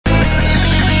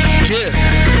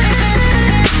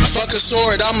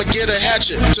sword, I'ma get a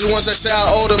hatchet. To the ones that say I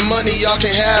owe the money, y'all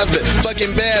can have it.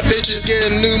 Fucking bad bitches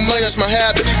getting new money, that's my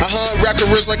habit. I hunt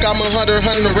racketeers like I'm a hunting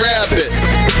a rabbit.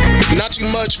 Not too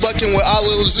much fucking with all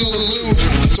little Zulu.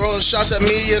 Throw shots at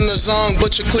me in the zone,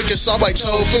 but your click is soft like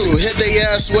tofu. Hit they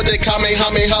ass with they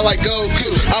Kamehameha like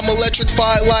Goku. I'm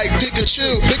electrified like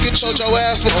Pikachu. Pikachu your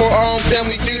ass before our own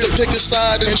family feed to pick a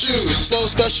side and choose. Slow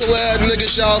special ad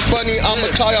niggas, y'all funny, I'ma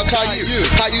call y'all you.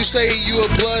 How you say you a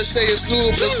blood, say it's Sue,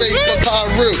 but say fuck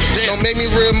Haru. Don't make me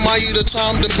remind you the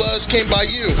time the bloods came by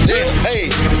you.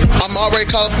 Hey, I'm already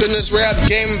caught up in this rap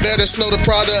game, better snow the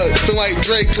product. Feel like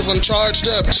Drake cause I'm charged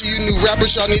up. To you new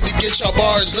rappers, y'all need to get y'all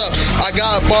bars up. I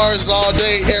got bars all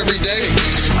day, every day.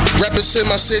 Represent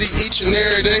my city each and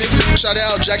every day. Shout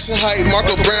out Jackson Heights,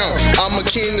 Marco Brown. I'm a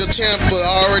king of Tampa,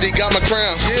 I already got my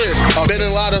crown. Yeah, been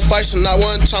in a lot of fights and not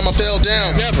one time I fell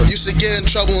down. Never. Used to get in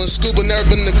trouble in school, but never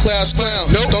been the class clown.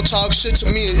 Nope. Don't talk shit to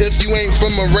me if you ain't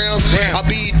from around. I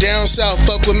be down south,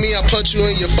 fuck with me, I punch you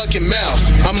in your fucking mouth.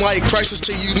 I'm like crisis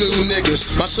to you new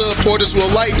niggas. My supporters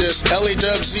will like this.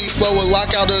 LAWZ flow will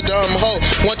lock out a dumb hoe.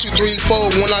 1, 2, 3,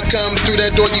 4. When I come through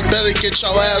that door, you better get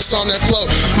your ass on that flow.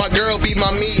 My girl beat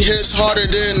my meat hits harder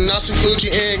than Nasu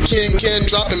Fuji and Ken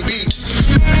dropping beats.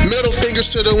 Middle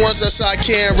fingers to the ones that say I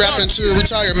can't rap until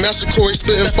retire. Master Corey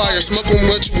spitting fire, smoking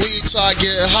much weed till I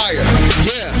get higher.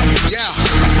 Yeah,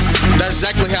 that's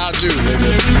exactly how I do,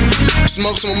 nigga.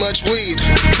 Smoke so much weed.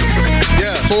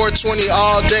 Yeah, 420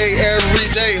 all day, every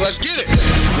day. Let's get it.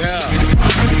 Yeah.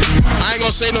 I ain't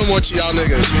gonna say no more to y'all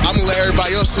niggas. I'm gonna let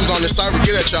everybody else who's on the Cypher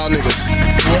get at y'all niggas.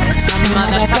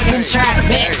 Motherfucking trap,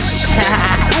 bitch.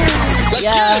 Let's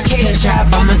get it.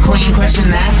 Kthatrap, I'm a queen. Question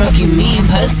that, fuck you mean?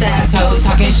 Puss ass hoes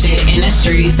talking shit in the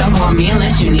streets. Don't call me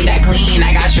unless you need that clean.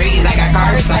 I got trees, I got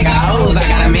cars, I got hoes, I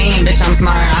got a main. Bitch, I'm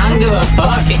smart. I don't give a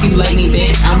fuck if you like me,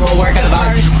 bitch. I'm a work of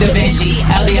art. Da Vinci,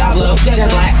 El Diablo,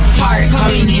 Jet Black Heart. Call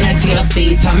me Nina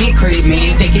TLC. Tell me creep,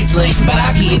 man. Think he's slick, but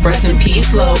I peep. Rest in peace,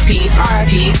 slow peep.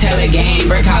 RIP, Taylor Gang.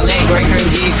 Break out leg, break her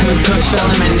G. Kush,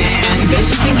 feeling my nan.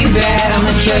 Bitches think you bad,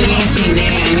 I'ma kill you, ain't seen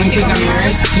nan. You think I'm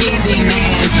yours? Easy,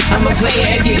 man. I'ma play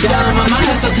it if you dumb. I'ma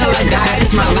hustle till I die.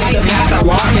 It's my life, the path I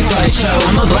walk, it's what I show.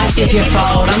 I'ma blast if you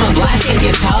fold, I'ma blast if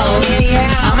you told.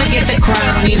 I'ma get the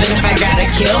crown, even if I gotta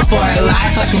kill for it.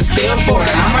 Lie, fucking steal for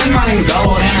it. I'm running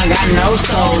gold, and I got no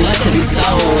soul left to be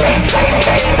sold.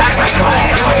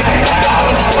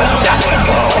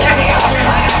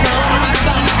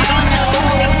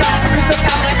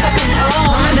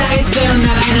 Soon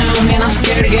that I know, man, I'm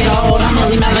scared to get old. I'ma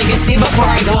leave my legacy before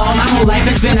I go. My whole life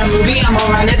has been a movie. I'ma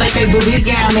run it like fake boobies.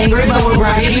 Yeah, I'm angry, but we're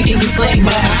right. You think you slick,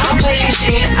 but I don't play that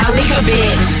shit. I'll leak a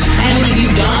bitch and leave you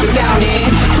dumbfounded.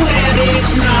 Who that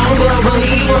bitch? No,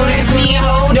 globally, well, that's me.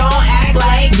 Ho, don't act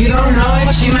like you don't know it.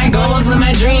 Achieve my goals, live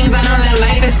my dreams. I know that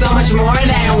life is so much more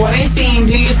than what it seems.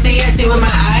 Do you see? I see with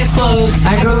my eyes closed.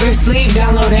 I go to sleep,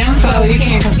 download info. You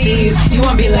can't conceive. You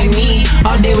won't be like me.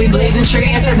 All day we blazing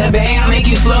trees. At the bay, I'll make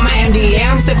you flow my MDA,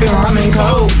 I'm sipping rum and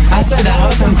coke. I said that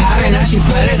hoe some powder, now she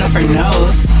put it up her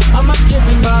nose. I'm up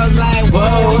tripping balls like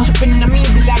whoa. Tripping on me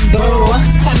be like go.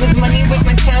 Time is money, waste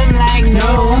my time like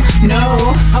no.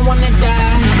 I wanna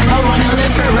die, I wanna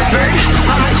live forever.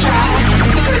 I'ma try.